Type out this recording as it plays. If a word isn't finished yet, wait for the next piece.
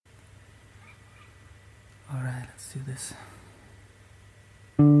Alright, let's do this.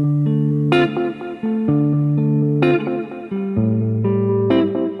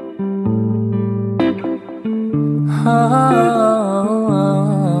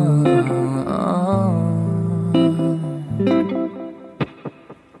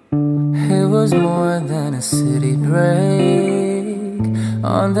 It was more than a city break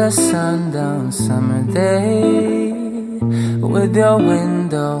on that sundown summer day. With your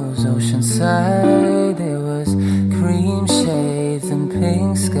windows oceanside, it was cream shades and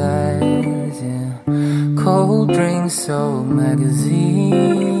pink skies, yeah. Cold drinks, sold magazines,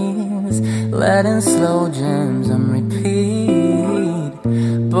 letting slow jams on repeat.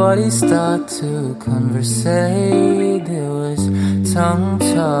 Bodies start to conversate, it was tongue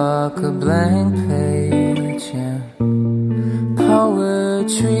talk, a blank page, yeah.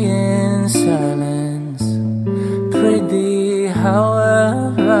 Poetry in silence, pretty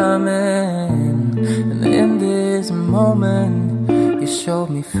however I'm in. And in this moment, you showed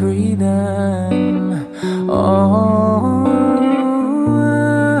me freedom. Oh,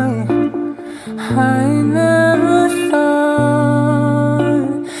 I never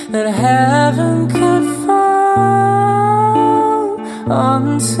thought that heaven could fall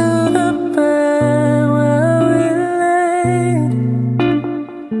onto the bed where we laid,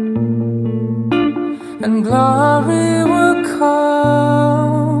 and glory will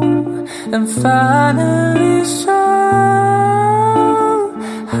come and finally show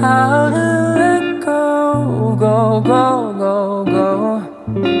how to let go, go, go, go, go.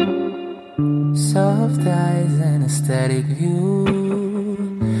 Soft eyes and a static view,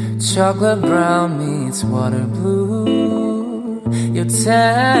 chocolate brown meets water blue. Your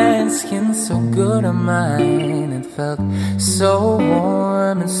tan skin so good on mine, it felt so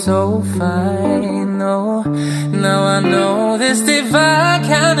warm and so fine. Oh, now I know this divine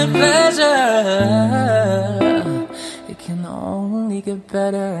kind of pleasure, it can only get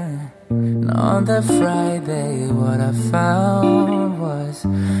better. And on that Friday, what I found was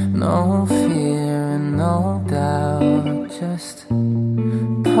no fear and no doubt, just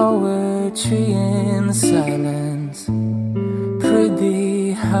poetry in silence,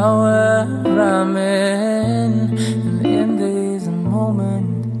 pretty however I'm in. And in this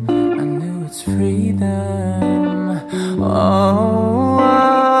moment, I knew it's freedom. Oh,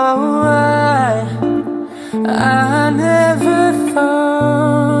 I never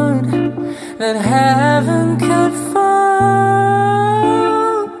thought that heaven could fall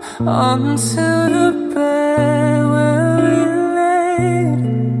onto the bed where we laid,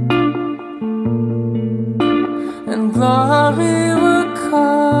 and glory will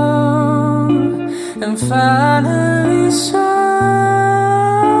come and finally show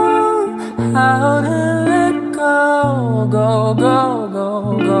how to let go, go, go, go,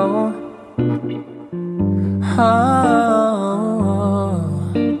 go. Oh,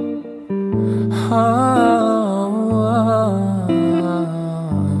 oh, oh,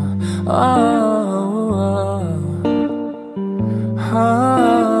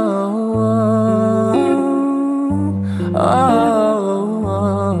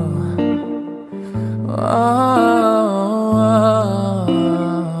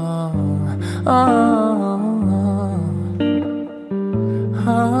 oh,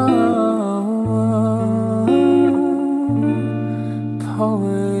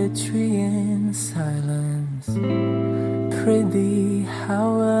 poetry in silence, pretty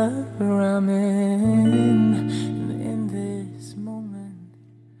however I'm in this moment.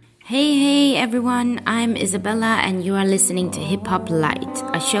 Hey everyone, I'm Isabella and you are listening to Hip Hop Light,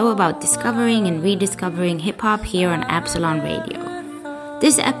 a show about discovering and rediscovering hip hop here on Absalon Radio.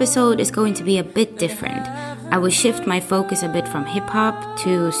 This episode is going to be a bit different. I will shift my focus a bit from hip hop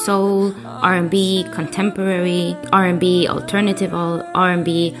to soul, R&B, contemporary R&B, alternative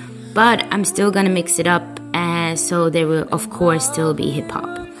R&B, but I'm still gonna mix it up, so there will of course still be hip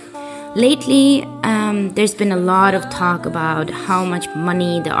hop. Lately, there's been a lot of talk about how much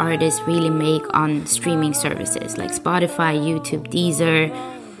money the artists really make on streaming services like Spotify, YouTube, Deezer,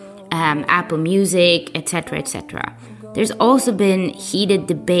 Apple Music, etc., etc. There's also been heated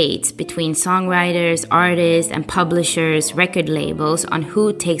debates between songwriters, artists, and publishers, record labels on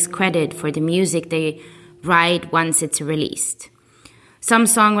who takes credit for the music they write once it's released. Some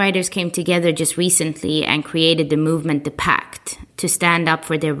songwriters came together just recently and created the movement The Pact to stand up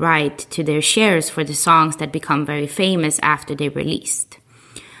for their right to their shares for the songs that become very famous after they're released.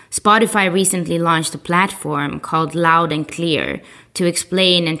 Spotify recently launched a platform called Loud and Clear to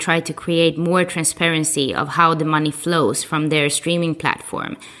explain and try to create more transparency of how the money flows from their streaming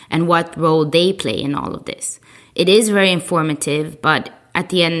platform and what role they play in all of this. It is very informative, but at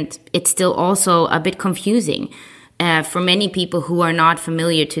the end, it's still also a bit confusing for many people who are not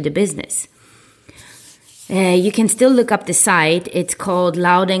familiar to the business. You can still look up the site. It's called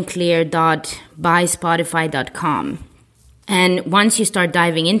loudandclear.byspotify.com. And once you start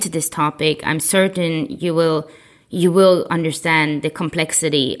diving into this topic, I'm certain you will understand the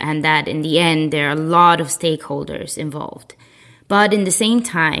complexity and that in the end, there are a lot of stakeholders involved. But in the same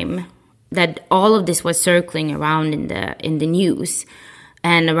time that all of this was circling around in the news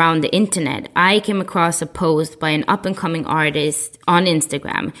and around the internet, I came across a post by an up-and-coming artist on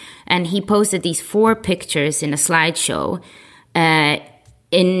Instagram, and he posted these 4 pictures in a slideshow on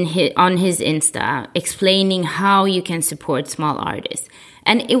his Insta, explaining how you can support small artists.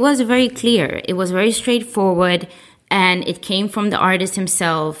 And it was very clear, it was very straightforward, and it came from the artist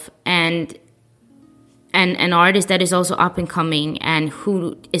himself, and an artist that is also up-and-coming and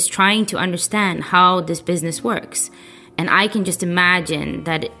who is trying to understand how this business works. And I can just imagine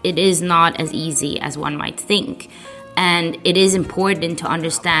that it is not as easy as one might think. And it is important to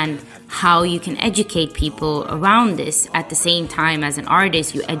understand how you can educate people around this at the same time as an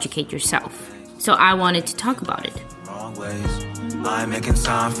artist you educate yourself. So I wanted to talk about it. Wrong ways. I'm making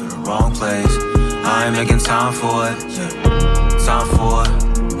time for the wrong place. I'm making time for it. Yeah. Time for it.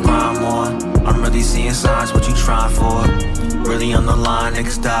 Grind more. I'm really seeing signs what you trying for. Really on the line,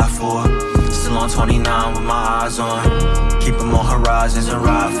 niggas die for. Still on 29 with my eyes on. Keep them on horizons and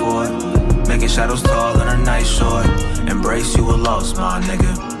ride for it. Making shadows tall and a night short. Embrace you a loss, my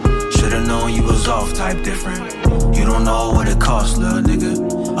nigga. Should've known you was off type different. You don't know what it costs, little nigga.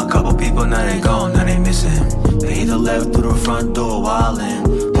 A couple people, now they gone, now they missing. They either left through the front door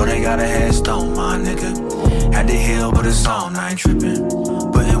wildin', or they got a headstone, my nigga. Had to heal, but it's on, I ain't trippin'.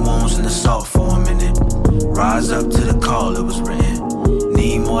 Putting wounds in the salt for a minute. Rise up to the call, it was written.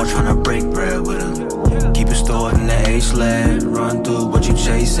 Need more, tryna break bread with him. Keep it stored in the H-lab. Run through what you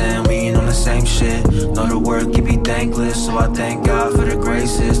chasing, we ain't on the same shit. Know the word keep me thankless, so I thank God for the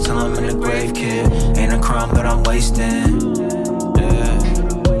graces. Till I'm in the grave, kid. Ain't a crumb that I'm wasting.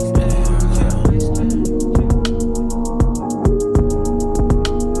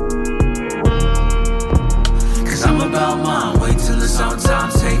 Cause I'm about mine, wait till it's on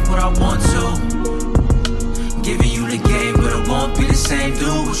time, take what I want to. Giving you the game, but it won't be the same,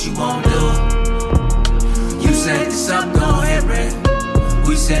 do what you won't do. You said this up, don't hear it.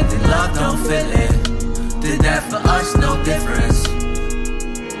 We said that love don't feel it. Did that for us, no difference.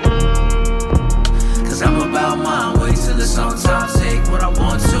 Cause I'm about mine, wait till it's on time, take what I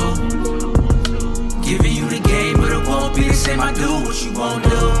want to. Giving you the game, but it won't be the same, I do what you won't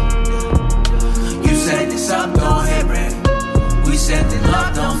do. You said this up, don't hear it. We said that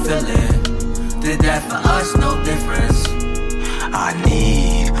love don't feel it. Did that for us, no difference. I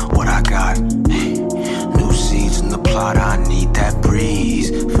need what I got. New seeds in the plot, I need that breeze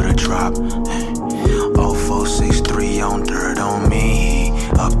for the drop. 0463 on dirt on me,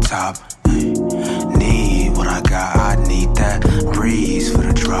 up top. Need what I got, I need that breeze for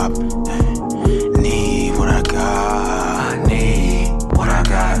the drop. Need what I got, I need what I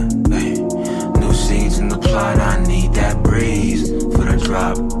got. New seeds in the plot, I need that breeze for the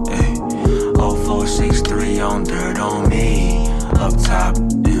drop. 0463 on dirt on me, up top.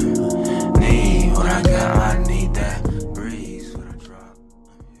 Need what I got, I need that breeze for the drop.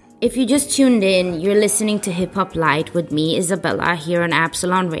 If you just tuned in, you're listening to Hip Hop Light with me, Isabella, here on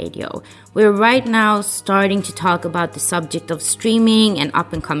Absalon Radio. We're right now starting to talk about the subject of streaming and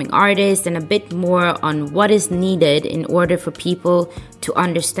up-and-coming artists and a bit more on what is needed in order for people to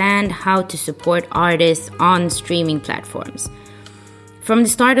understand how to support artists on streaming platforms. From the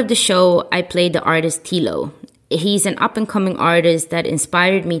start of the show, I played the artist Tilo. He's an up-and-coming artist that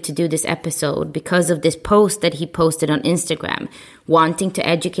inspired me to do this episode because of this post that he posted on Instagram, wanting to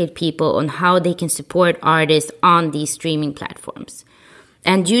educate people on how they can support artists on these streaming platforms.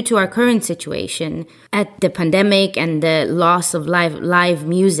 And due to our current situation, at the pandemic and the loss of live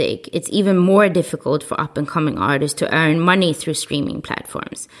music, it's even more difficult for up-and-coming artists to earn money through streaming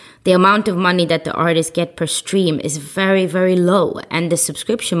platforms. The amount of money that the artists get per stream is very, very low, and the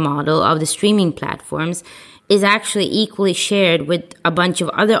subscription model of the streaming platforms is actually equally shared with a bunch of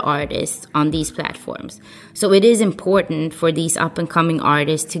other artists on these platforms. So it is important for these up-and-coming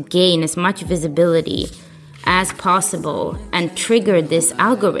artists to gain as much visibility as possible and trigger this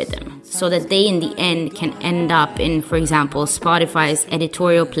algorithm so that they in the end can end up in, for example, Spotify's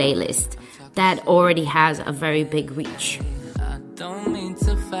editorial playlist that already has a very big reach. I don't mean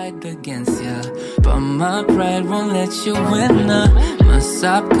to fight against ya, but my pride won't let you win. My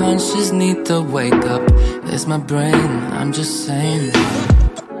subconscious need to wake up. There's my brain, I'm just saying.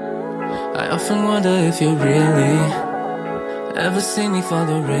 I often wonder if you're really Ever see me for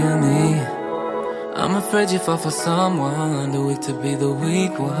the real me? I'm afraid you fall for someone, the weak to be the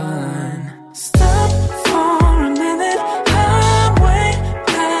weak one. Stop for a minute, I'm way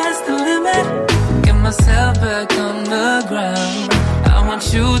past the limit. Get myself back on the ground, I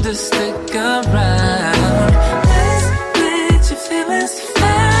want you to stick around. Let's split your feelings,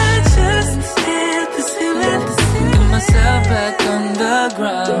 I just hit the ceiling. Get myself back on the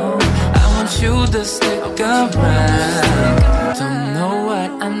ground, I want you to stick around. Don't know what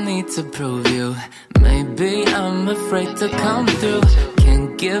I need to prove you, maybe I'm afraid to come through.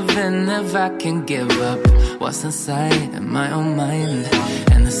 Can't give in if I can give up what's inside in my own mind.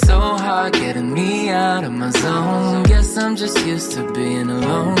 And it's so hard getting me out of my zone. Guess I'm just used to being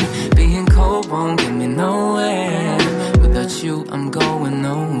alone. Being cold won't get me nowhere. Without you I'm going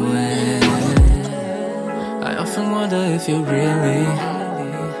nowhere. I often wonder if you really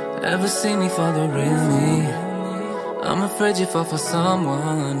ever see me for the real me. I'm afraid you fall for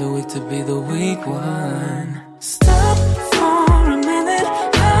someone, the weak to be the weak one. Stop for a minute,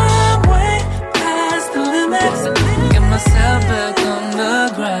 I'm way past the limit. Get myself back on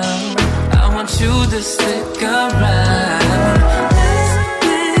the ground, I want you to stick around. Let's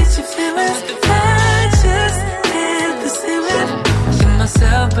split your feelings, I just hit the ceiling. Get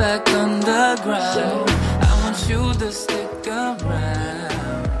myself back on the ground, I want you to stick around.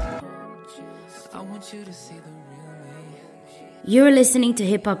 I want you to see the You're listening to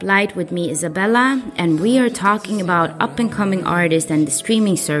Hip Hop Light with me, Isabella, and we are talking about up-and-coming artists and the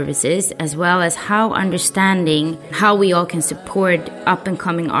streaming services, as well as how understanding how we all can support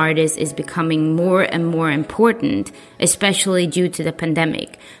up-and-coming artists is becoming more and more important, especially due to the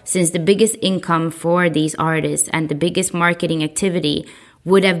pandemic, since the biggest income for these artists and the biggest marketing activity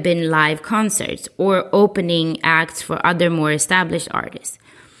would have been live concerts or opening acts for other more established artists.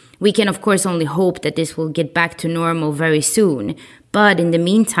 We can, of course, only hope that this will get back to normal very soon. But in the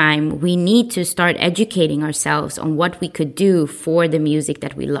meantime, we need to start educating ourselves on what we could do for the music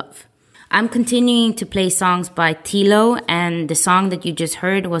that we love. I'm continuing to play songs by Tilo, and the song that you just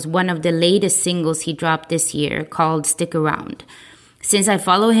heard was one of the latest singles he dropped this year called Stick Around. Since I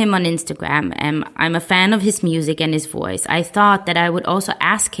follow him on Instagram and I'm a fan of his music and his voice, I thought that I would also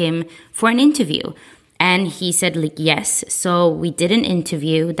ask him for an interview. And he said yes. So we did an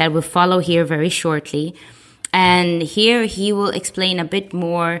interview that will follow here very shortly. And here he will explain a bit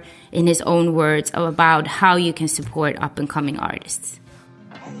more in his own words about how you can support up-and-coming artists.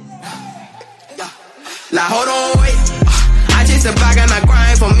 Like, hold on, wait. I chase a bag and I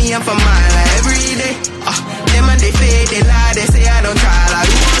grind for me and for mine, like, every day. Them and they fake, they lie, they say I don't try, like,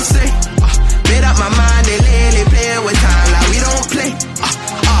 you won't say. Made up my mind, they lay play with time, like, we don't play.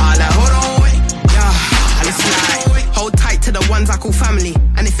 Like, hold on, wait. Hold tight to the ones I call family.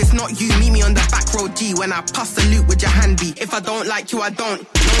 And if it's not you, meet me on the back road G when I pass the loot with your hand B. If I don't like you, I don't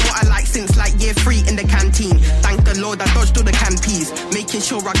know what I like since like year 3 in the canteen. Thank the Lord I dodged all the can peas, making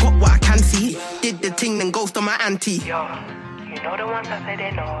sure I got what I can see. Did the thing, then ghost on my auntie. Yo, you know the ones that say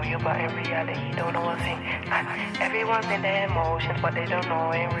they know you, but in reality don't know a thing. Everyone's in their emotions, but they don't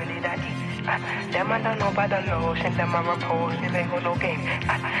know ain't really that deep. Them I don't know about the lotion, them I repose, they ain't got no game.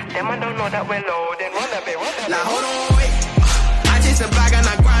 Them I don't know that we're loading, run a bit. Like, hold on, wait. I chase a bag and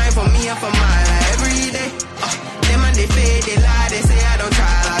I grind for me and for mine, like, every day. Them and they fake, they lie, they say I don't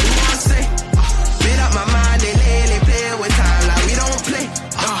try, like, you won't say. Made up my mind, they lay play with time, like, we don't play.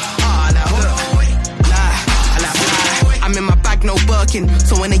 Like, hold on, wait. Like, I'm in my bag, no Birkin,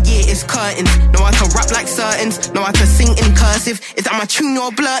 so when a year is curtains. Know how to rap like certains, know how to sing in cursive. Is that my tune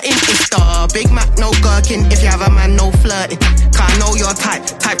you're blurting? It's the Big Mac, no gherkin. If you have a man, no flirting. Cause I know your type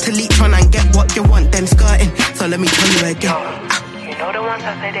to leech on and get what you want, then skirting. So let me tell you again. You know the ones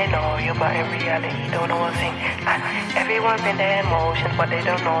that say they know you, but in reality don't know a thing. Everyone's in their emotions, but they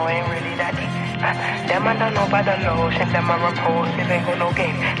don't know ain't really that deep. Them I don't know about the lotion, them I repose, they ain't got no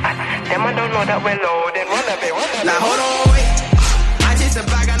game. Them I don't know that we're loading, run a bit. Like, hold on, wait. I chase a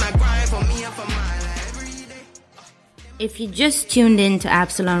bag and I grind for me and for mine, like, every day. If you just tuned in to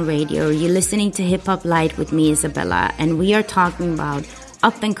Absalon Radio, you're listening to Hip Hop Light with me, Isabella, and we are talking about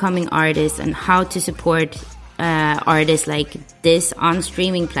up-and-coming artists and how to support artists like this on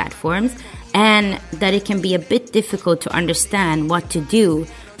streaming platforms, and that it can be a bit difficult to understand what to do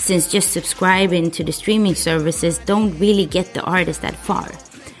since just subscribing to the streaming services don't really get the artist that far.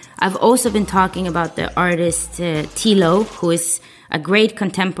 I've also been talking about the artist Tilo, who is a great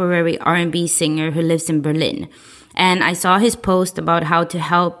contemporary R&B singer who lives in Berlin. And I saw his post about how to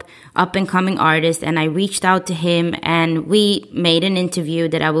help up-and-coming artists, and I reached out to him and we made an interview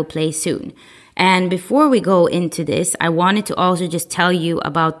that I will play soon. And before we go into this, I wanted to also just tell you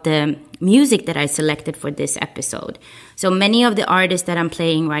about the music that I selected for this episode. So many of the artists that I'm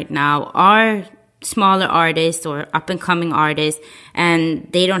playing right now are smaller artists or up-and-coming artists, and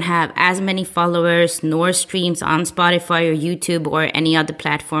they don't have as many followers nor streams on Spotify or YouTube or any other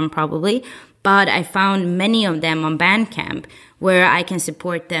platform probably. But I found many of them on Bandcamp where I can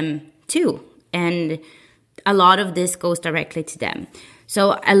support them too. And a lot of this goes directly to them.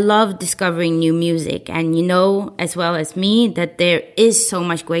 So I love discovering new music. And you know as well as me that there is so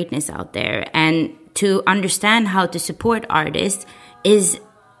much greatness out there. And to understand how to support artists is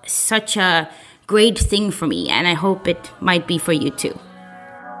such a great thing for me. And I hope it might be for you too.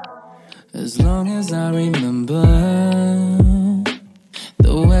 As long as I remember,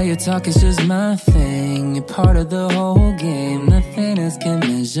 the way you talk is just my thing. You're part of the whole game. Nothing else can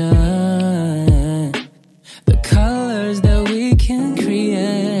measure the colors that we can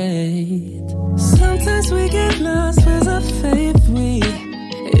create. Sometimes we get lost with our faith. We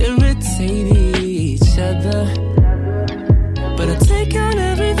irritate each other, but I take on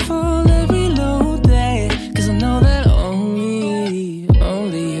every fall, every low day, 'cause I know that only you.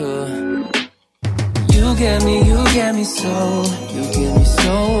 You get me so, you get me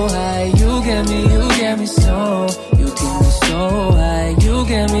so high. You get me so, you get me so high. You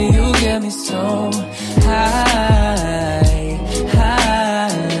get me so high, high.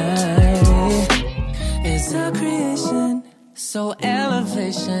 It's our creation, so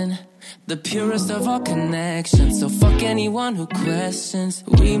elevation, the purest of all connections. So fuck anyone who questions.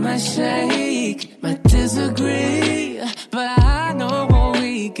 We might shake, might disagree, but I know what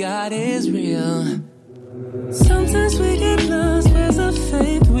we got is real. Sometimes we get lost with our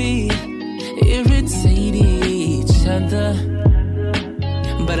faith. We irritate each other,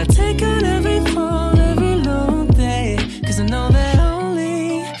 but I take on every fall, every long day, 'cause I know that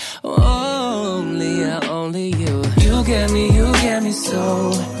only you. You get me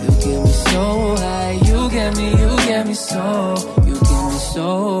so, you get me so high. You get me so, you get me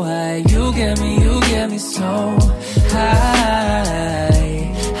so high. You get me so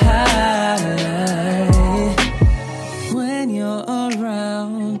high, high. When you're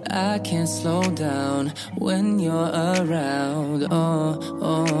around, I can't slow down. When you're around,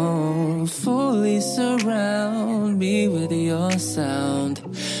 oh, fully surround me with your sound.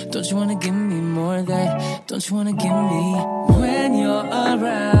 Don't you wanna give me more of that? Don't you wanna give me? When you're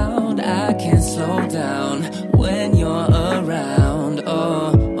around, I can't slow down. When you're around,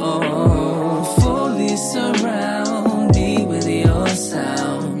 oh, fully surround me with your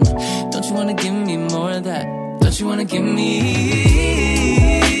sound. Don't you wanna give me more of that? Don't you wanna give me?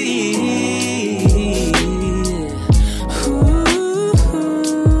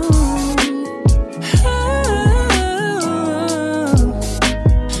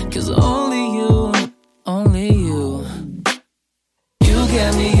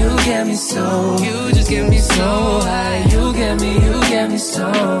 So you just get me so high. You get me so,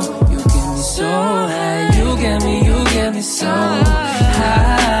 you get me so high. You get me so high,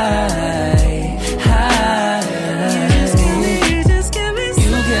 high. You just get me so.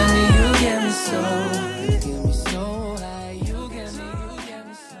 You get me so, you get me so high. You get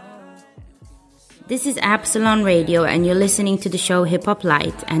me so. This is Absalon Radio, and you're listening to the show Hip Hop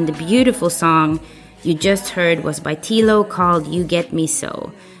Light, and the beautiful song you just heard was by Tilo called You Get Me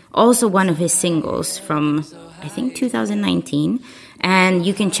So. Also one of his singles from, I think, 2019. And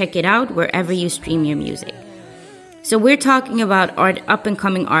you can check it out wherever you stream your music. So we're talking about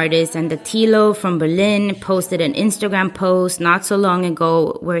up-and-coming artists, and the Tilo from Berlin posted an Instagram post not so long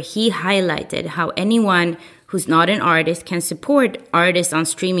ago where he highlighted how anyone who's not an artist can support artists on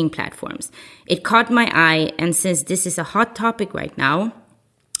streaming platforms. It caught my eye, and since this is a hot topic right now,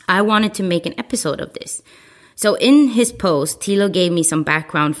 I wanted to make an episode of this. So in his post, Tilo gave me some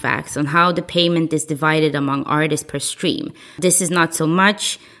background facts on how the payment is divided among artists per stream. This is not so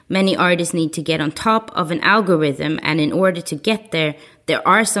much. Many artists need to get on top of an algorithm, and in order to get there, there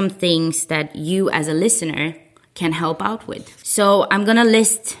are some things that you as a listener can help out with. So I'm going to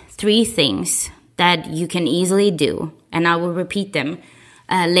list 3 things that you can easily do, and I will repeat them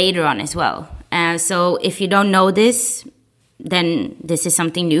later on as well. So if you don't know this, then this is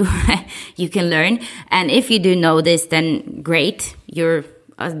something new you can learn. And if you do know this, then great, you're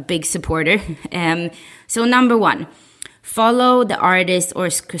a big supporter. So number 1, follow the artist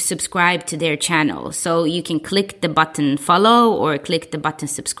or subscribe to their channel. So you can click the button follow or click the button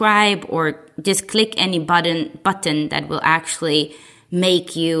subscribe, or just click any button that will actually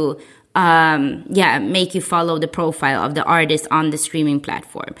make you follow the profile of the artist on the streaming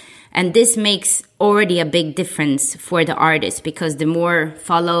platform. And this makes already a big difference for the artist, because the more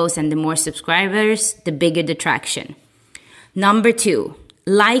follows and the more subscribers, the bigger the traction. Number 2,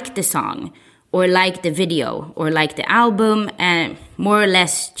 like the song or like the video or like the album, and more or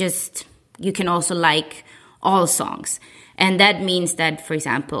less just you can also like all songs. And that means that, for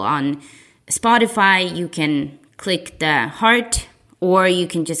example, on Spotify, you can click the heart, or you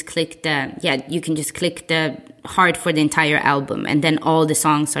can just click the heart for the entire album, and then all the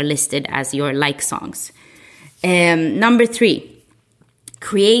songs are listed as your like songs. Number 3,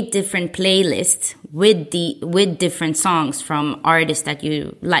 create different playlists with different songs from artists that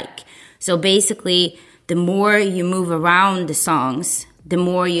you like. So basically, the more you move around the songs, the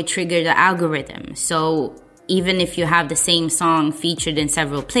more you trigger the algorithm. So even if you have the same song featured in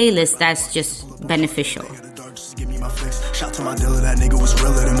several playlists, that's just beneficial. Give me my fix. Shout to my dealer, that nigga was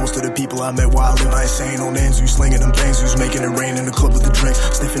realer than most of the people I met while I live. I ain't saying no names, who's slinging them things, who's making it rain in the club with the drinks,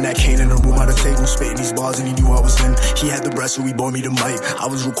 sniffing that cane in the room by the table, spitting these bars and he knew I was in. He had the breath, so he bought me the mic. I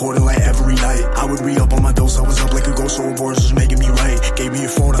was recording like every night. I would re-up on my dose, I was up like a ghost, so voice was making me right. Gave me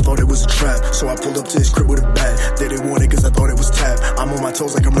a phone, I thought it was a trap, so I pulled up to his crib with a bat. They didn't want it cause I thought it was tap. I'm on my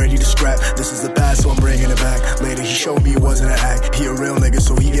toes like I'm ready to scrap. This is the past, so I'm bringing it back. Later he showed me it wasn't an act. He a real nigga,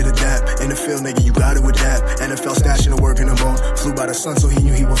 so he get a dap. In the field, nigga, you gotta adapt. NFL stashing the work in the ball. Flew by the sun, so he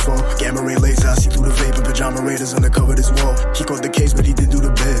knew he would fall. Gamma ray laser, I see through the vapor. Pajama Raiders undercover this wall. He caught the case, but he didn't do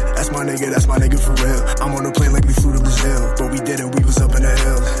the bid. That's my nigga for real. I'm on a plane like we flew to Brazil, but we didn't, we was up in the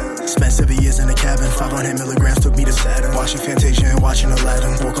hills. Spent 7 years in the cabin, 500 milligrams took me to Saturn. Watching Fantasia and watching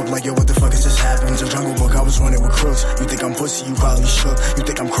Aladdin. Woke up like, yo, what the fuck is this happening? The Jungle Book, I was running with crooks. You think I'm pussy, you probably shook. You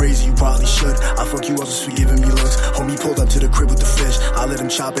think I'm crazy, you probably should. I fuck you up just for giving me looks. Homie pulled up to the crib with the fish. I let him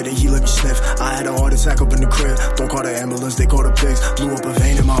chop it and he let me sniff. I had a heart attack up in the crib. Don't call the ambulance, they call the pigs. Blew up a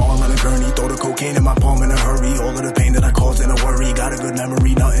vein in my arm on a gurney. Throw the cocaine in my palm in a hurry. All of the pain that I caused in a worry. Got a good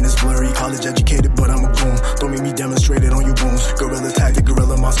memory, nothing is blurry. College educated, but I'm a goon. Don't make me demonstrate it on your wounds. Gorilla tactic,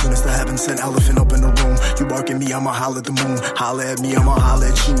 gorilla monster. It's the heaven sent elephant up in the room. You barking me, I'ma holler at the moon. Holler at me, I'ma holler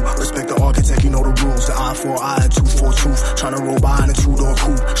at you. Respect the architect, you know the rules. The eye for eye, two for tooth. Tryna roll by in a 2-door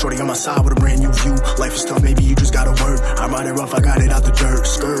coupe. Shorty on my side with a brand new view. Life is tough, maybe you just gotta work. I ride it rough, I got it out the dirt.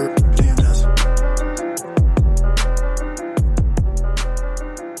 Skirt. Damn, that's...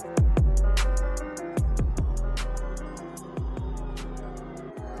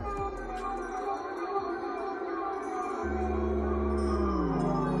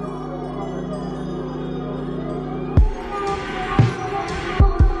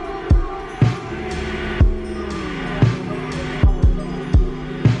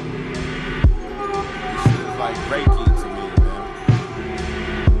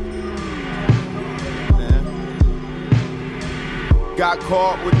 Got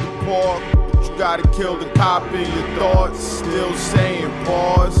caught with the pork, but you gotta kill the cop in your thoughts. Still saying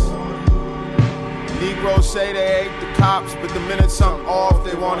pause. Negroes say they hate the cops, but the minute something off,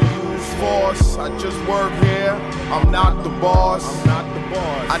 they wanna use force. I just work here, I'm not the boss.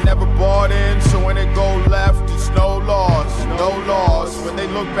 I never bought in, so when it go left, it's no loss. No loss. When they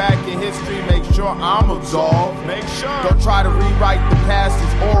look back in history, make sure I'm absolved. Make sure. Don't try to rewrite the past,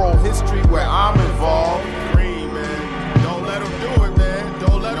 it's oral history where I'm involved.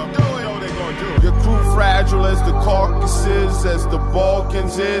 Fragile as the Caucasus, as the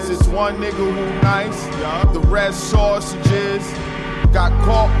Balkans is. It's one nigga who nice, the rest sausages. Got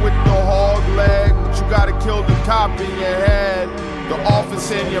caught with the hog leg, but you gotta kill the cop in your head, the office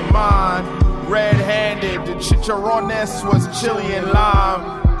in your mind. Red-handed, the chicharrones was chili and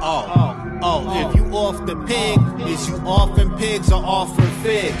lime. If you off the pig, is you offering pigs or offering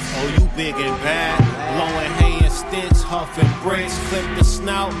figs? Oh, you big and bad, blowing hay and sticks, huffing bricks, clip the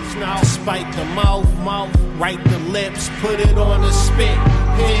snout, spike the mouth, right the lips, put it on the spit,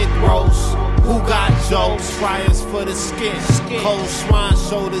 pig roast. Who got jokes? Fryers for the skin, cold swine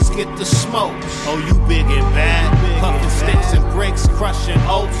shoulders get the smoke. Oh, you big and bad, puffing sticks and bricks, crushing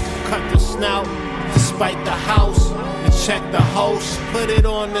oats, cut the snout, despite the house. Check the host, put it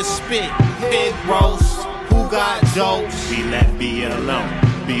on the spit, pig roast. Who got jokes? Be left be alone,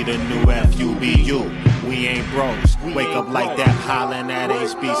 be the new FUBU. We ain't bros, wake up like that hollering at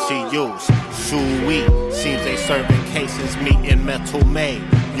HBCUs. Shoo-wee, seems they serving cases, meat in metal made.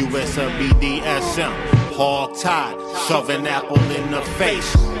 USA BDSM, hog tied, shoving apple in the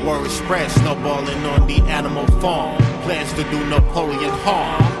face. Word spread, snowballing on the animal farm. Plans to do Napoleon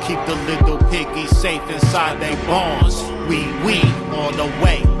harm. Keep the little piggies safe inside they barns. We all the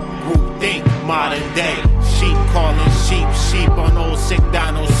way. Group think, modern day. Sheep calling sheep on old sick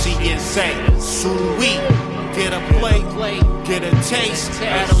Donald C and say, Sue-wee, get a plate, get a taste.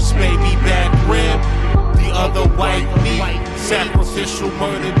 Adam's baby back rib. The other white meat. Sacrificial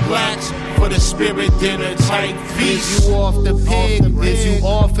murdered blacks for the spirit dinner type feast. Is you off the pig? Is you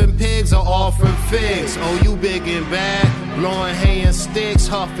offering pigs or offering figs? Oh, you big and bad, blowing hay and sticks,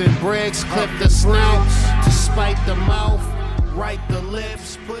 huffing bricks, clip the snouts to spite the mouth, write the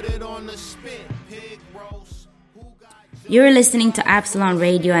lips, put it on the spit, pig roast. You're listening to Absalon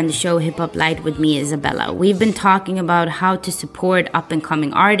Radio and the show Hip Hop Light with me, Isabella. We've been talking about how to support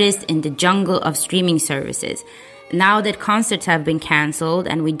up-and-coming artists in the jungle of streaming services. Now that concerts have been cancelled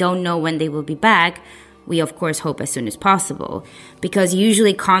and we don't know when they will be back, we of course hope as soon as possible. Because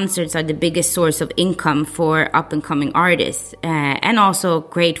usually concerts are the biggest source of income for up-and-coming artists and also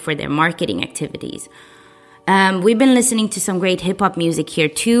great for their marketing activities. We've been listening to some great hip-hop music here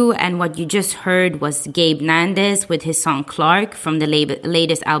too, and what you just heard was Gabe Nandes with his song Clark from the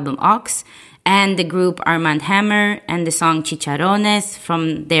latest album Ox, and the group Armand Hammer and the song Chicharrones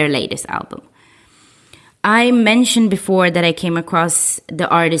from their latest album. I mentioned before that I came across the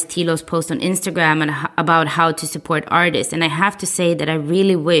artist Tilo's post on Instagram about how to support artists, and I have to say that I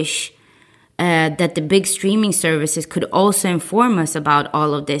really wish that the big streaming services could also inform us about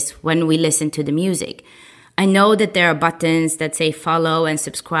all of this when we listen to the music. I know that there are buttons that say follow and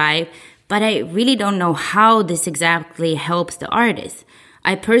subscribe, but I really don't know how this exactly helps the artist.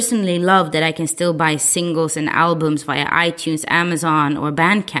 I personally love that I can still buy singles and albums via iTunes, Amazon, or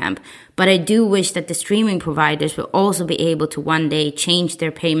Bandcamp, but I do wish that the streaming providers will also be able to one day change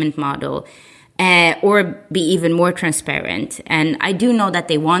their payment model or be even more transparent. And I do know that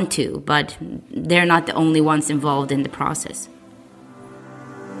they want to, but they're not the only ones involved in the process.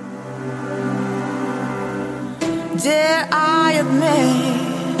 Dare I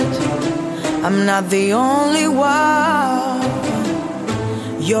admit, I'm not the only one.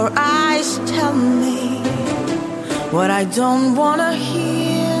 Your eyes tell me what I don't wanna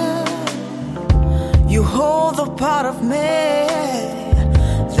hear. You hold the part of me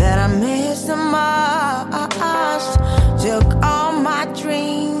that I miss the most. Took all my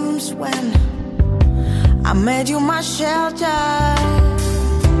dreams when I made you my shelter.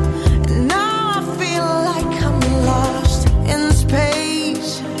 And now I feel like I'm lost in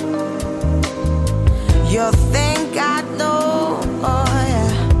space. You think I know,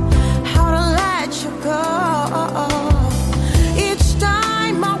 how to let you go. Each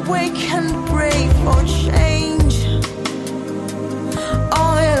time I wake and pray for change,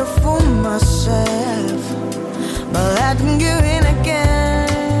 only to fool myself by letting you in again.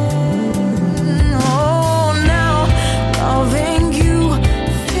 Oh, now loving you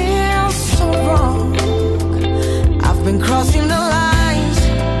feels so wrong. I've been crossing the lines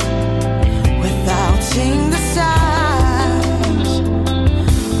without seeing the signs.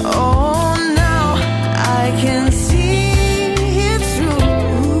 Oh, now I can see it through.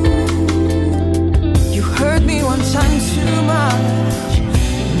 You hurt me one time too much.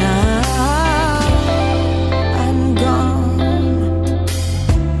 Now I'm gone.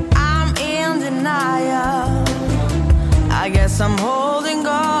 I'm in denial. I guess I'm holding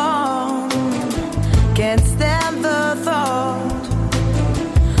on. Can't stand the thought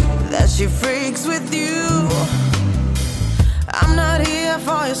that she freaks with you. I'm not here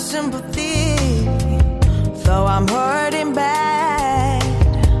for your sympathy, though I'm hurting bad.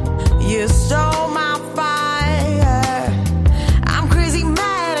 You stole my fire. I'm crazy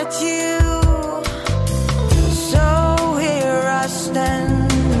mad at you. So here I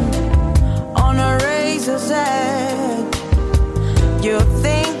stand on a razor's edge. You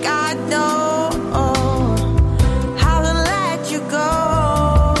think I know how to let you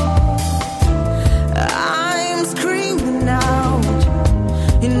go. I'm screaming out,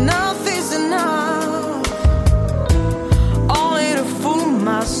 enough is enough. All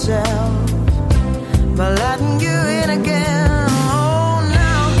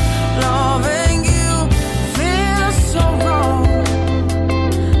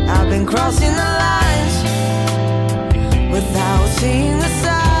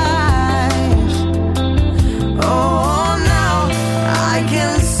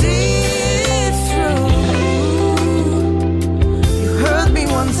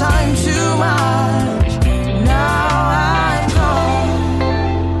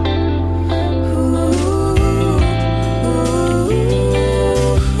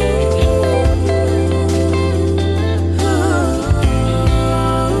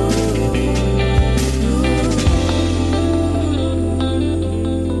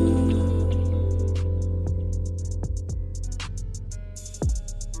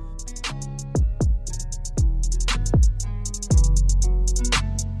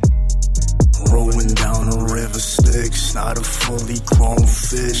fix, not a fully grown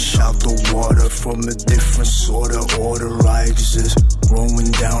fish. Out the water from a different sort of order. I exist,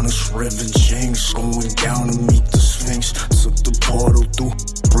 rolling down this river Jinx, going down to meet the Sphinx. Took the portal through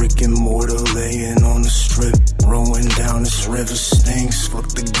brick and mortar, laying on the strip, rolling down this river stinks. Fuck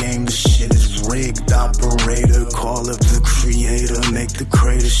the game, this shit is rigged. Operator, call up the creator, make the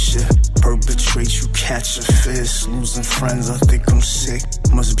greatest shit. Perpetrate, you catch a fist. Losing friends, I think I'm sick.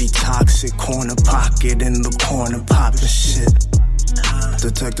 Must be toxic, corner pocket in the corner, popping shit.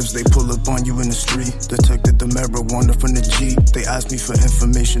 Detectives, they pull up on you in the street. Detected the marijuana from the Jeep. They asked me for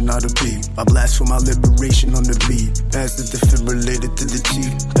information, not a beat. I blast for my liberation on the beat. Pass the defibrillator to the chief.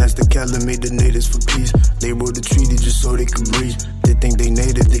 Pass the calumet, the natives for peace. They wrote a treaty just so they could breathe. They think they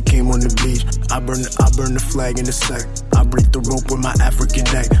native, they came on the beach. I burn the flag in a sec. I break the rope with my African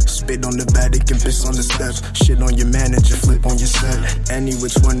neck. Spit on the Vatican, piss on the steps. Shit on your manager, flip on your set. Any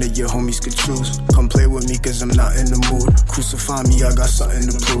which one that your homies could choose. Come play with me cause I'm not in the mood. Crucify me, I got something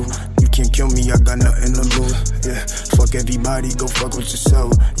to prove. You can't kill me, I got nothing to lose. Yeah, fuck everybody, go fuck with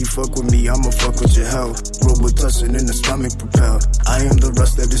yourself. You fuck with me, I'ma fuck with your health. Robitussin in the stomach propelled. I am the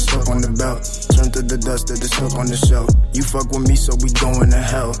rust that is stuck on the belt. Turn to the dust that is stuck on the shelf. You fuck with me, so we going to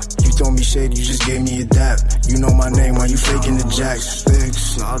hell. You told me shade, you just gave me a dap. You know my name, why you faking the jacks?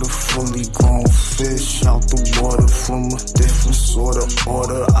 Fix, not a fully grown fish. Out the water from a different sort of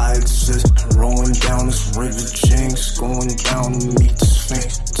order. I exist, rolling down this river Jinx, going down to meet the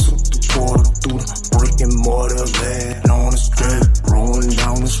Sphinx. Took the portal through the brick and mortar, laying on the strip, rolling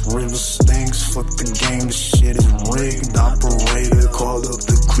down this river stinks. Fuck the game, this shit is rigged. Operator, call up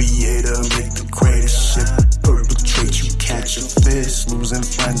the creator, make the greatest shit. Perpetrate, you catch a fist. Losing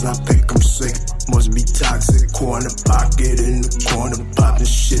friends, I think I'm sick. Must be toxic, corner pocket in the corner, popping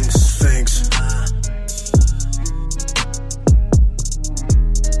shit. Sphinx.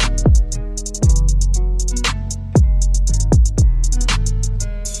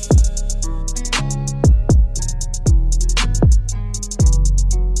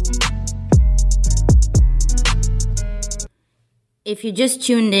 If you just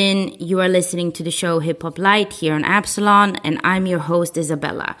tuned in, you are listening to the show Hip Hop Light here on Absalon, and I'm your host,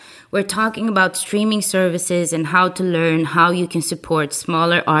 Isabella. We're talking about streaming services and how to learn how you can support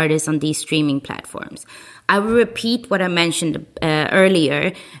smaller artists on these streaming platforms. I will repeat what I mentioned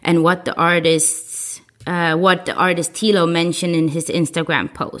earlier and what the artist Tilo mentioned in his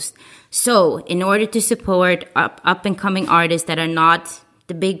Instagram post. So, in order to support up and coming artists that are not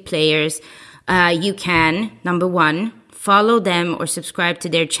the big players, you can, number one, follow them or subscribe to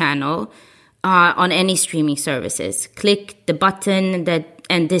their channel on any streaming services. Click the button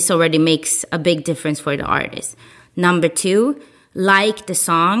and this already makes a big difference for the artist. Number two, like the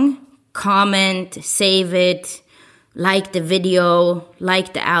song, comment, save it, like the video,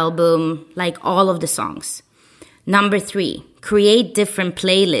 like the album, like all of the songs. Number three, create different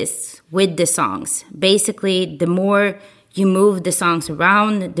playlists with the songs. Basically, the more you move the songs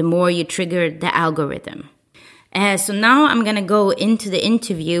around, the more you trigger the algorithm. So now I'm going to go into the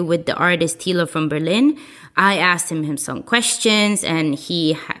interview with the artist Tilo from Berlin. I asked him some questions and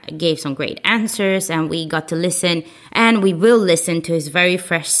he gave some great answers, and we got to listen, and we will listen to his very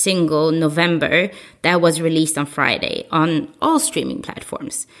fresh single, November, that was released on Friday on all streaming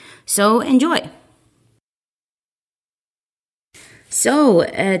platforms. So enjoy. So,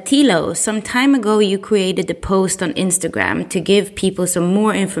 Tilo, some time ago you created a post on Instagram to give people some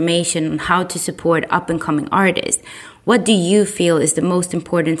more information on how to support up-and-coming artists. What do you feel is the most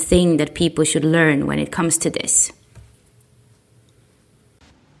important thing that people should learn when it comes to this?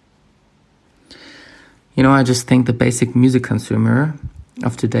 You know, I just think the basic music consumer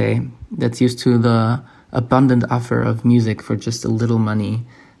of today that's used to the abundant offer of music for just a little money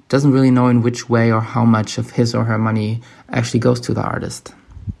doesn't really know in which way or how much of his or her money actually goes to the artist.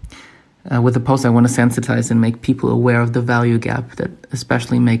 With the post, I want to sensitize and make people aware of the value gap that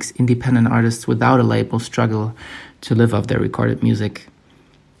especially makes independent artists without a label struggle to live off their recorded music.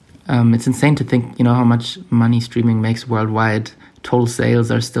 It's insane to think, how much money streaming makes worldwide. Total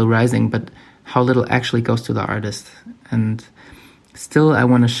sales are still rising, but how little actually goes to the artist. And still, I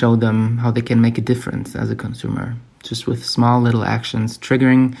want to show them how they can make a difference as a consumer, just with small little actions,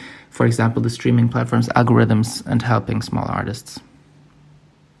 triggering, for example, the streaming platform's algorithms and helping small artists.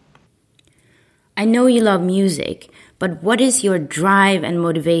 I know you love music, but what is your drive and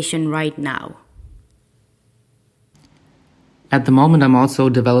motivation right now? At the moment, I'm also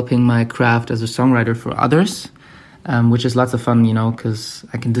developing my craft as a songwriter for others, which is lots of fun, because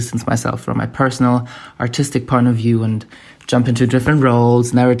I can distance myself from my personal artistic point of view and jump into different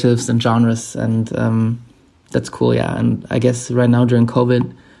roles, narratives, and genres, and that's cool, yeah. And I guess right now during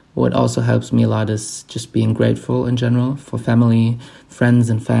COVID, what also helps me a lot is just being grateful in general for family, friends,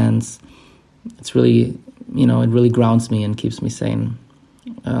 and fans. It's really, it really grounds me and keeps me sane.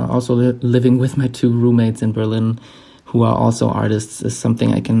 Also, living with my 2 roommates in Berlin, who are also artists, is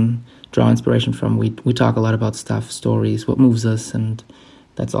something I can draw inspiration from. We talk a lot about stuff, stories, what moves us, and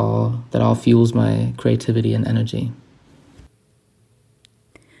that all fuels my creativity and energy.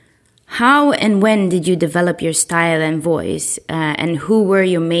 How and when did you develop your style and voice? And who were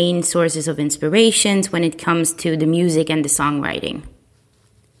your main sources of inspirations when it comes to the music and the songwriting?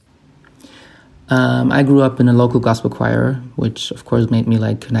 I grew up in a local gospel choir, which of course made me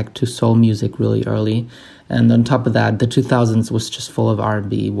connect to soul music really early. And on top of that, the 2000s was just full of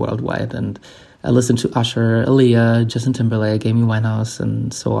R&B worldwide. And I listened to Usher, Aaliyah, Justin Timberlake, Amy Winehouse,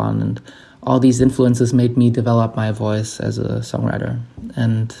 and so on. And all these influences made me develop my voice as a songwriter.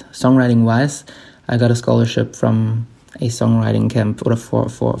 And songwriting-wise, I got a scholarship from a songwriting camp, or for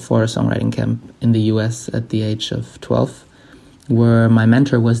a songwriting camp in the US at the age of 12, where my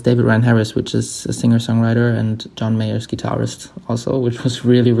mentor was David Ryan Harris, which is a singer-songwriter, and John Mayer's guitarist also, which was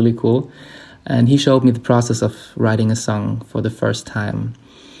really, really cool. And he showed me the process of writing a song for the first time.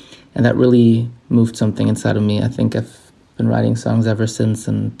 And that really moved something inside of me. I think I've been writing songs ever since,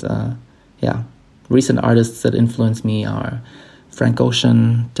 and recent artists that influence me are Frank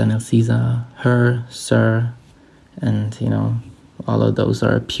Ocean, Daniel Caesar, Her, Sir, and, all of those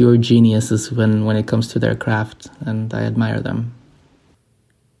are pure geniuses when it comes to their craft, and I admire them.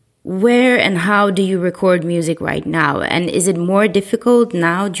 Where and how do you record music right now? And is it more difficult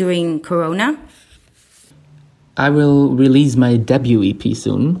now during Corona? I will release my debut EP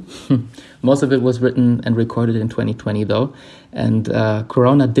soon. Most of it was written and recorded in 2020, though. And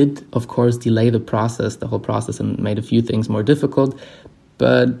Corona did, of course, delay the whole process, and made a few things more difficult.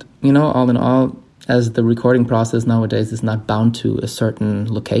 But, all in all, as the recording process nowadays is not bound to a certain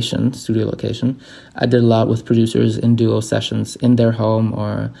studio location, I did a lot with producers in duo sessions in their home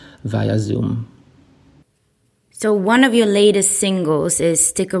or via Zoom. So one of your latest singles is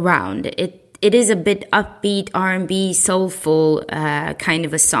Stick Around. It is a bit upbeat, R&B, soulful kind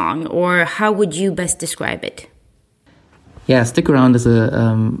of a song, or how would you best describe it? Yeah, Stick Around is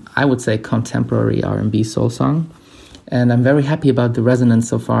I would say, contemporary R&B soul song. And I'm very happy about the resonance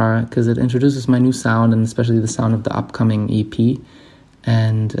so far, because it introduces my new sound, and especially the sound of the upcoming EP.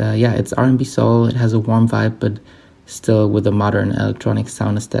 And it's R&B soul. It has a warm vibe, but still with a modern electronic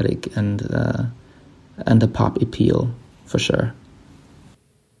sound aesthetic and a pop appeal, for sure.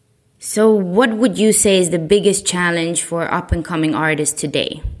 So what would you say is the biggest challenge for up-and-coming artists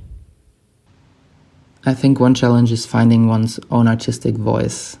today? I think one challenge is finding one's own artistic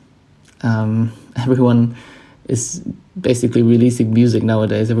voice. Everyone is basically releasing music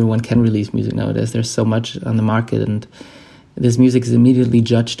nowadays. Everyone can release music nowadays. There's so much on the market, and this music is immediately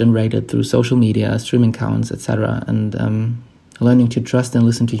judged and rated through social media, streaming counts, etc. And learning to trust and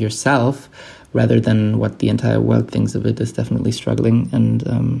listen to yourself rather than what the entire world thinks of it is definitely struggling. And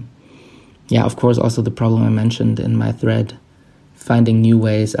of course, also the problem I mentioned in my thread, finding new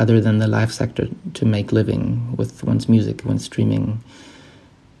ways other than the live sector to make living with one's music when streaming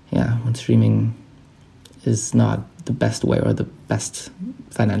is not the best way or the best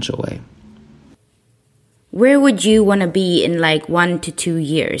financial way. Where would you want to be in 1 to 2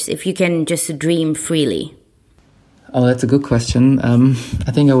 years, if you can just dream freely? Oh, that's a good question.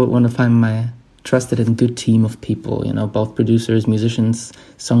 I think I would want to find my trusted and good team of people, both producers, musicians,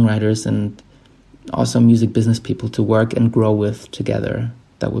 songwriters, and also music business people to work and grow with together.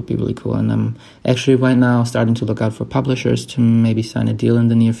 That would be really cool. And I'm actually right now starting to look out for publishers to maybe sign a deal in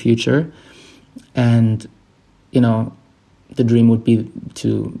the near future. And, the dream would be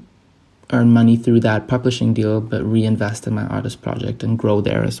to earn money through that publishing deal, but reinvest in my artist project and grow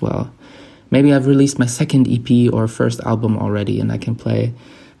there as well. Maybe I've released my second EP or first album already, and I can play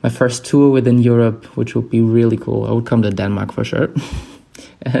my first tour within Europe, which would be really cool. I would come to Denmark for sure.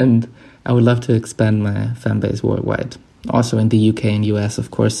 And I would love to expand my fan base worldwide. Also in the UK and US,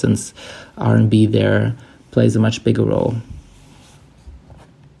 of course, since R&B there plays a much bigger role.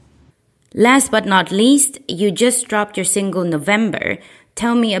 Last but not least, you just dropped your single November.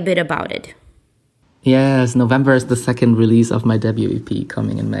 Tell me a bit about it. Yes, November is the second release of my debut EP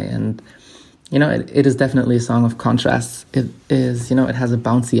coming in May. And, it is definitely a song of contrasts. It is, it has a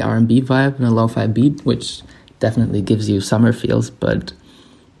bouncy R&B vibe and a lo-fi beat, which definitely gives you summer feels. But,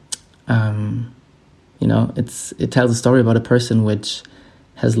 it tells a story about a person which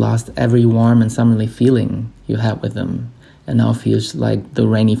has lost every warm and summerly feeling you had with them, and now feels like the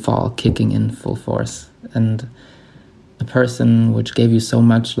rainy fall kicking in full force. And a person which gave you so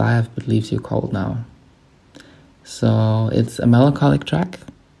much life but leaves you cold now. So it's a melancholic track,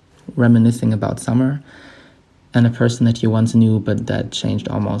 reminiscing about summer, and a person that you once knew but that changed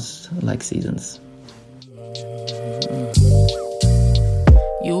almost like seasons.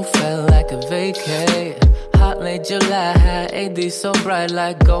 You felt like a vacay, hot late July, AD so bright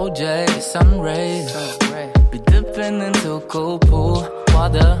like gold jay, sun rays. Be dipping into a cold pool,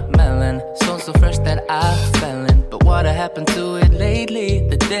 watermelon, so fresh that I fell in. But what happened to it lately?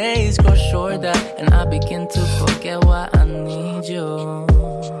 The days grow shorter, and I begin to forget why I need you.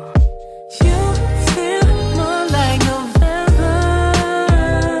 You feel more like November.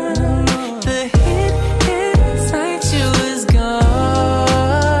 The heat inside you is gone.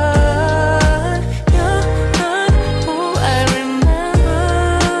 You're not who I remember,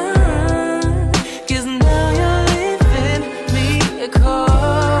 'cause now you're leaving me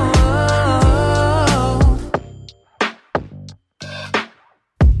cold.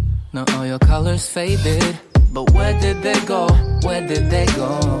 Now all your colors faded, but where did they go? Where did they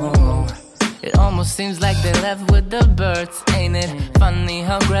go? It almost seems like they left with the birds, ain't it? Funny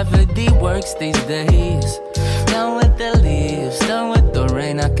how gravity works these days. Down with the leaves, down with the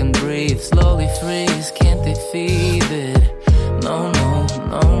rain, I can breathe. Slowly freeze, can't defeat it. No, no,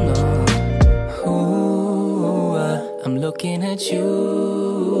 no, no. Ooh, I'm looking at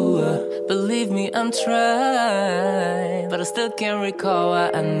you. Believe me, I'm trying, but I still can't recall why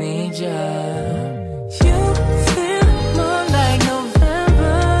I need you. You feel more like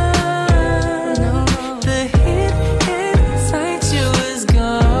November. No, the heat inside you is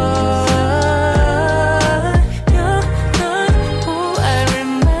gone. You're not who I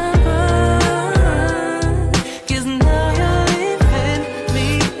remember, 'cause now you're leaving me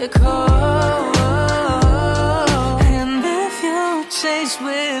cold. And if you change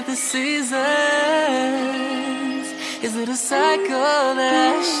with the seasons, is it a cycle that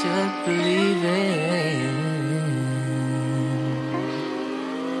I should believe in?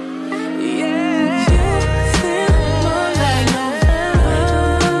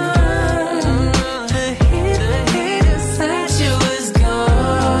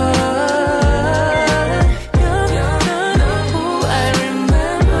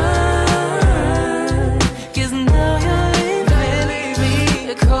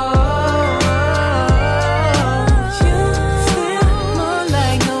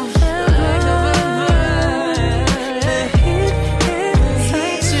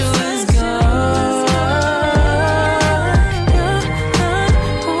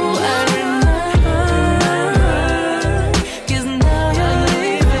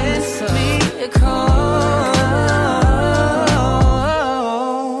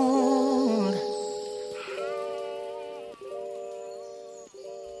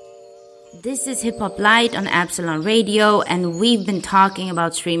 This is Hip Hop Light on Absalon Radio, and we've been talking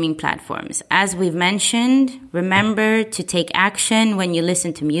about streaming platforms. As we've mentioned, remember to take action when you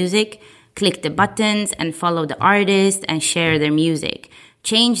listen to music. Click the buttons and follow the artist and share their music.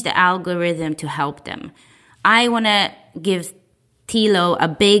 Change the algorithm to help them. I want to give Tilo a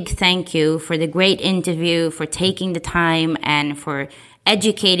big thank you for the great interview, for taking the time, and for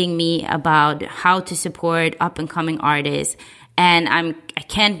educating me about how to support up-and-coming artists. And I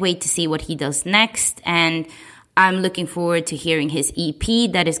can't wait to see what he does next. And I'm looking forward to hearing his EP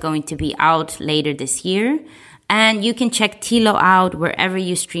that is going to be out later this year. And you can check Tilo out wherever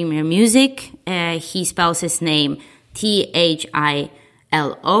you stream your music. He spells his name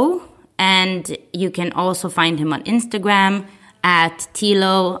Thilo. And you can also find him on Instagram at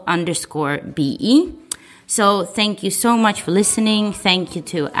Tilo_BE. So thank you so much for listening. Thank you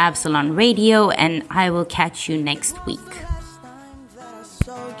to Absalon Radio, and I will catch you next week.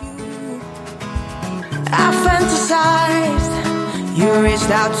 I fantasized, you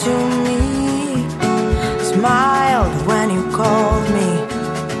reached out to me, smiled when you called me.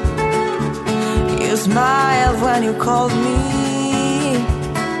 You smiled when you called me,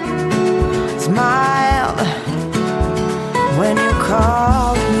 smiled when you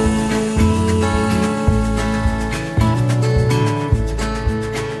called me.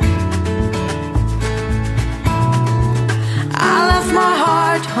 I left my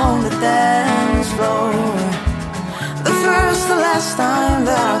heart on the dance floor, the first, the last time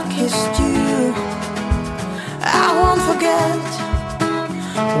that I kissed you. I won't forget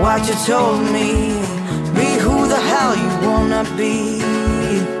what you told me. Be who the hell you wanna be.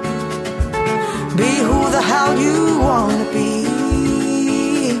 Be who the hell you wanna be.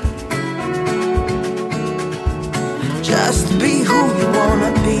 Just be who you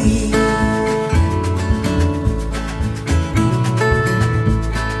wanna be.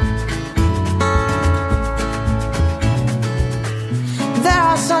 There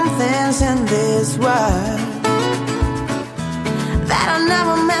are some things in this world that are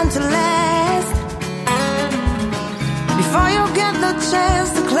never meant to last. Before you get the chance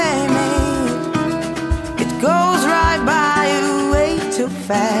to claim it, it goes right by you way too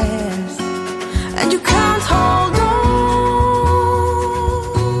fast. And you can't hold on,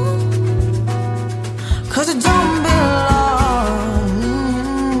 'cause it don't belong.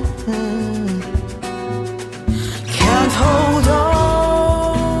 Can't hold on.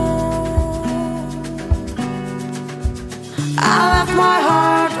 I left my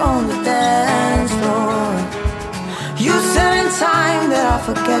heart on the dance floor. You said in time that I'll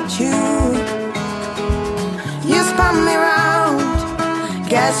forget you. You spun me round,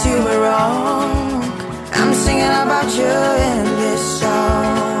 guess you were wrong. I'm singing about you in this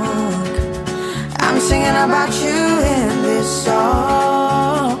song. I'm singing about you in this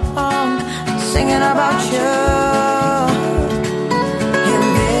song. Singing about you in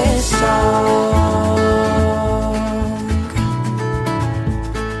this song.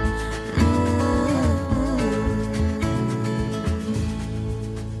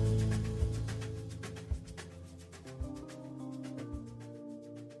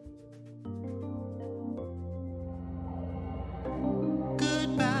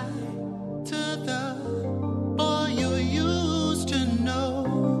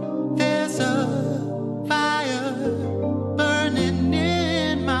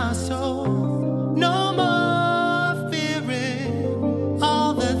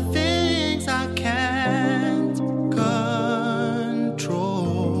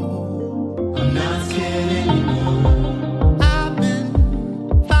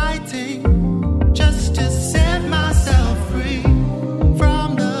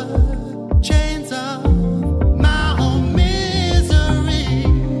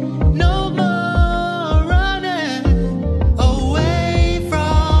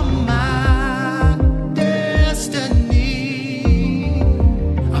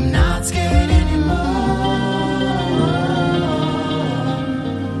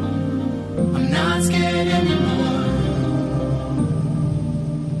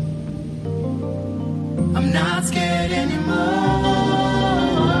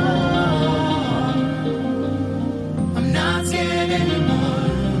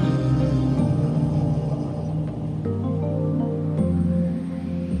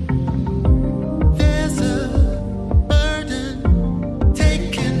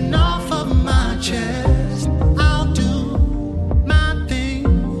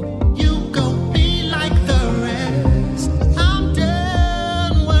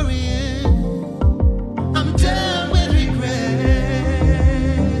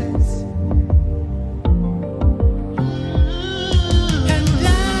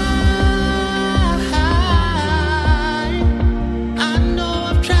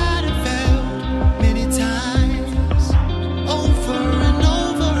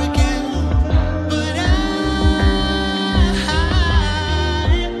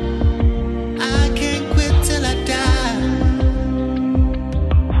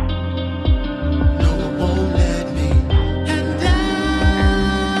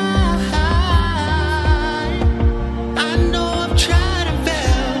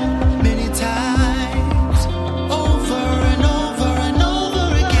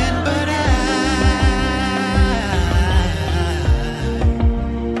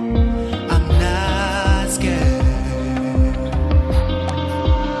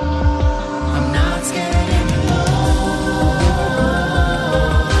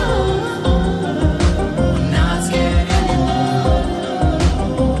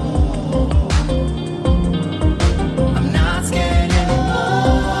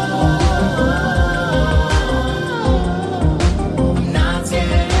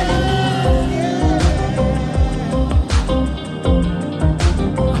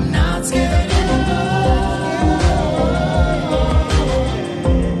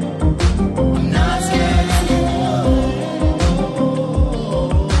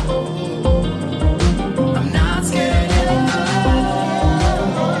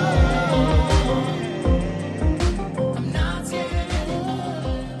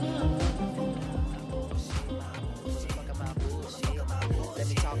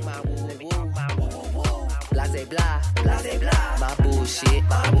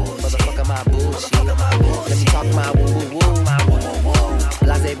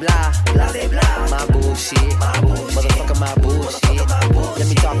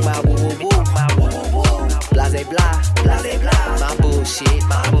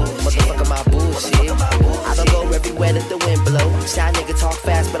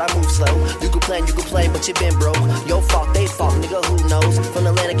 complain, you complain, but you been broke. Your fault, they fault, nigga, who knows? From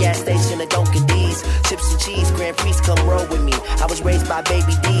Atlanta gas station to Dunkin' D's, chips and cheese, Grand Prix, come roll with me. I was raised by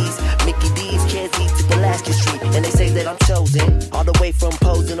Baby D's, Mickey D's, kids eat to Pulaski Street, and they say that I'm chosen. All the way from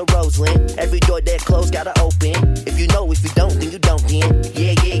Posen to Roseland, every door that closed gotta open. If you know, if you don't, then you don't then.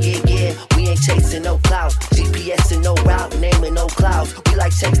 Yeah, we ain't chasing no clout, GPS and no route, naming no clouds. We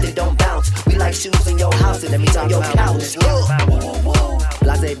like checks that don't bounce, we like shoes in your house and let me on your couch.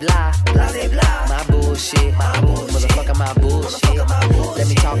 Blase blah, blase blah, my bullshit, motherfucker my bullshit. Let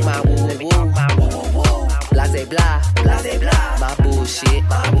me talk my woo woo. Blase blah, blase blah, my bullshit,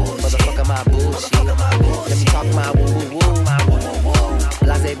 motherfucker my bullshit. Let me talk my woo woo.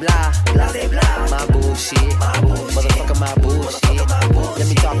 Blase blah, blase blah, my bullshit, motherfucker my bullshit. Let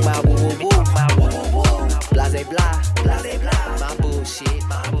me talk my woo woo. Blase blah, blase blah, my bullshit,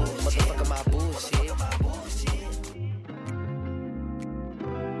 motherfucker my bullshit.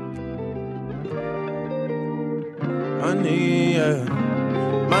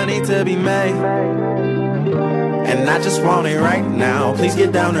 Money to be made, and I just want it right now. Please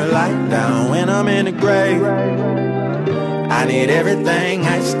get down or light down when I'm in the grave. I need everything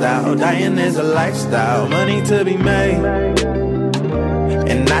iced out. Dying is a lifestyle. Money to be made,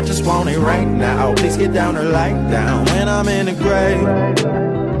 and I just want it right now. Please get down or light down when I'm in the grave.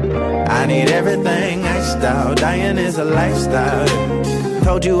 I need everything iced out. Dying is a lifestyle.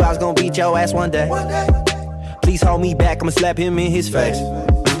 Told you I was gonna beat your ass one day. Please hold me back, I'ma slap him in his face.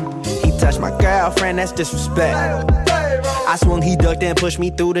 He touched my girlfriend, that's disrespect. I swung, he ducked and pushed me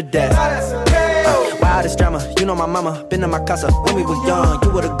through the death. Wildest drama, you know my mama, been in my casa when we were young.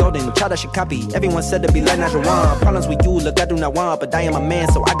 You were the golden child that she copy. Everyone said to be like Najee. Problems with you, look, I do not want, but I am a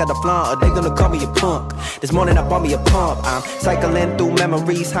man, so I got a flaunt. Or they gonna call me a punk. This morning I bought me a pump. I'm cycling through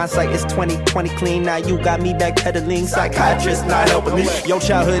memories. Hindsight is 20/20 clean. Now you got me backpedaling. Psychiatrist not helping me. Your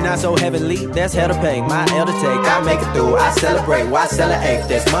childhood not so heavenly. There's hell to pay, my hell to take. I make it through. I celebrate. Why celebrate?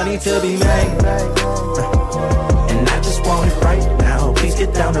 There's money to be made, and I just want it right now. Please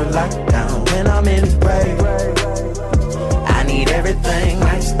get down or lock down when I'm in the grave. I need everything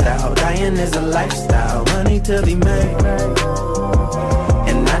iced out. Dying is a lifestyle. Money to be made,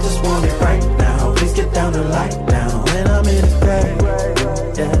 and I just want it right now. Please get down or lock down when I'm in the grave.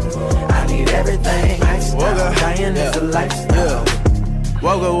 Yeah, I need everything iced out. Dying is a lifestyle.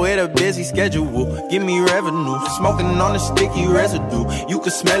 Woke up with a busy schedule, give me revenue. Smoking on the sticky residue, you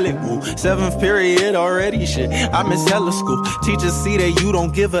can smell it, woo. 7th period already, shit, I miss hella school. Teachers see that you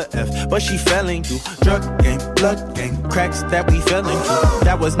don't give a F, but she failing you. Drug game, blood game, cracks that we fell into.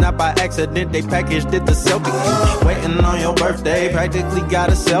 That was not by accident, they packaged it to sell to you. Waiting on your birthday, practically got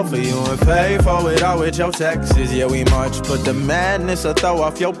a sell for you. And pay for it all with your taxes, yeah we march. But the madness will throw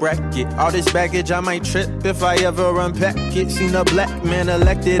off your bracket. All this baggage, I might trip if I ever unpack it. Seen a black man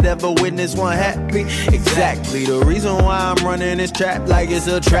elected, ever witness one happy? Exactly the reason why I'm running this trap like it's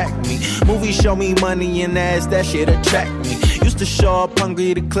attract me. Movies show me money and ass, that shit attract me. Used to show up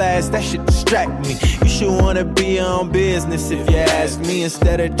hungry to class, that shit distract me. You should wanna be your own business if you ask me,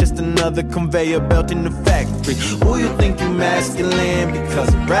 instead of just another conveyor belt in the factory. Who you think you masculine because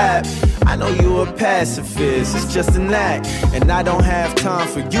of rap? I know you a pacifist, it's just an act. And I don't have time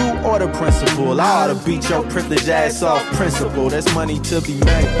for you or the principal. I ought to beat your privileged ass off principle. There's money to be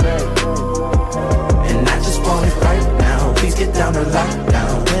made, and I just want it right now. Please get down or lock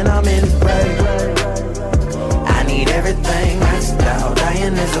down when I'm in the grave. I need everything iced out.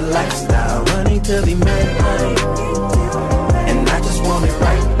 Dying is a lifestyle. Money to be made, and I just want it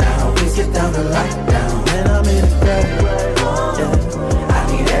right now. Please get down or lock down when I'm in the grave. Yeah. I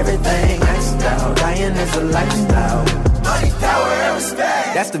need everything iced out. Dying is a lifestyle. Money, power, and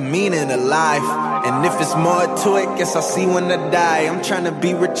respect. That's the meaning of life. And if it's more to it, guess I'll see when I die. I'm trying to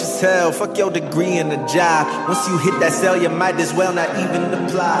be rich as hell. Fuck your degree and the job. Once you hit that cell, you might as well not even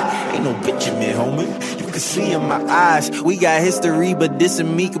apply. Ain't no Benjamin, homie. You can see in my eyes. We got history, but this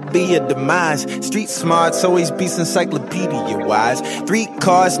and me could be a demise. Street smarts always beats encyclopedia wise. 3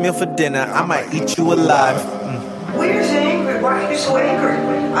 cars, meal for dinner. I might eat you alive. Why are you so angry? Why are you so angry?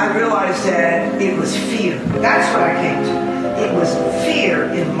 I realized that it was fear. That's what I came to. It was fear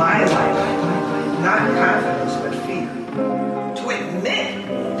in my life. Not confidence, but fear. To admit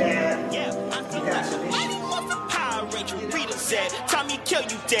that that's an issue. Rita said, Tommy kill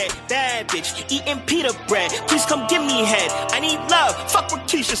you dead. Bad bitch, eating pita bread. Please come give me head. I need love. Fuck what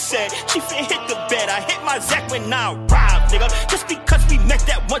Keisha said. She fit hit the bed. I hit my Zach when I arrived, nigga. Just because we met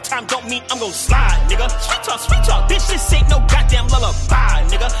that one time don't mean I'm gon' slide, nigga. Sweet talk, bitch, this ain't no goddamn lullaby,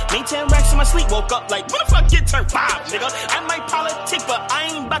 nigga. Made 10 racks in my sleep, woke up like, what if I get turned 5, nigga? I might politic, but I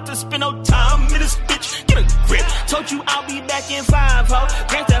ain't about to spend no time in this bitch. Get a grip. Told you I'll be back in 5, ho.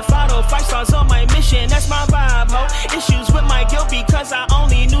 Grand Theft Auto, 5 stars on my mission, that's my vibe, ho. Issues with my guilt because I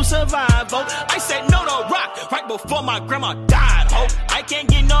only knew survival. I said no to rock right before my grandma died, ho. I can't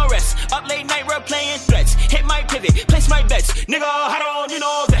get no rest. Up late night, we're playing threats. Hit my pivot, place my bets. Nigga, I don't,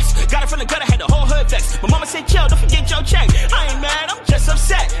 vest. Got it from the gutter, had the whole hood vexed. My mama said, chill, don't forget your check. I ain't mad, I'm just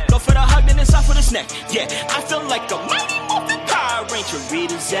upset. Go for the hug, then it's off for the snack. Yeah, I feel like a mighty moving Power Ranger.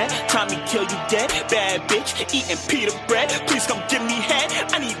 Readers at Tommy kill you dead. Bad bitch, eating pita bread. Please come give me head.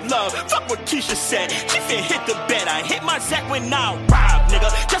 I need love. Fuck what Keisha said. She fin hit the bed. I hit my sack when I robbed, nigga.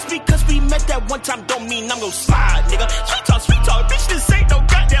 Just because we met that one time don't mean I'm gon' slide, nigga. Sweet talk, bitch, this ain't no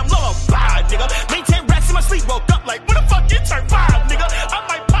goddamn lullaby, nigga. Maintain rats in my sleep, woke up like, when the fuck you turn 5, nigga? I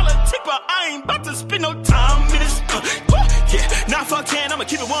might politic, but I ain't about to spend no time in this. Yeah, 9 fuck 10, I'ma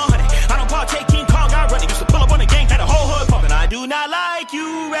keep it 100. I don't partake, King Kong, I run it. Used to pull up on the gang, had a whole hood pumping. I do not like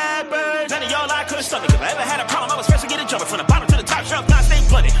you rappers. None of y'all I couldn't stomach. If I ever had a problem, I was first to get it jumping. From the bottom to the top shelf, not stay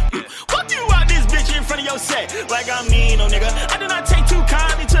blunted. Fuck you out this bitch in front of your set. Like I mean, no nigga. I do not take too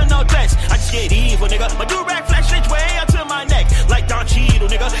kindly to no threats. I just get evil, nigga. My do-rag flash rich way out to my neck. Like Don Cheadle,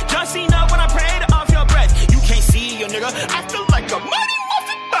 nigga. John Cena when I pray to off your breath. You can't see your nigga. I feel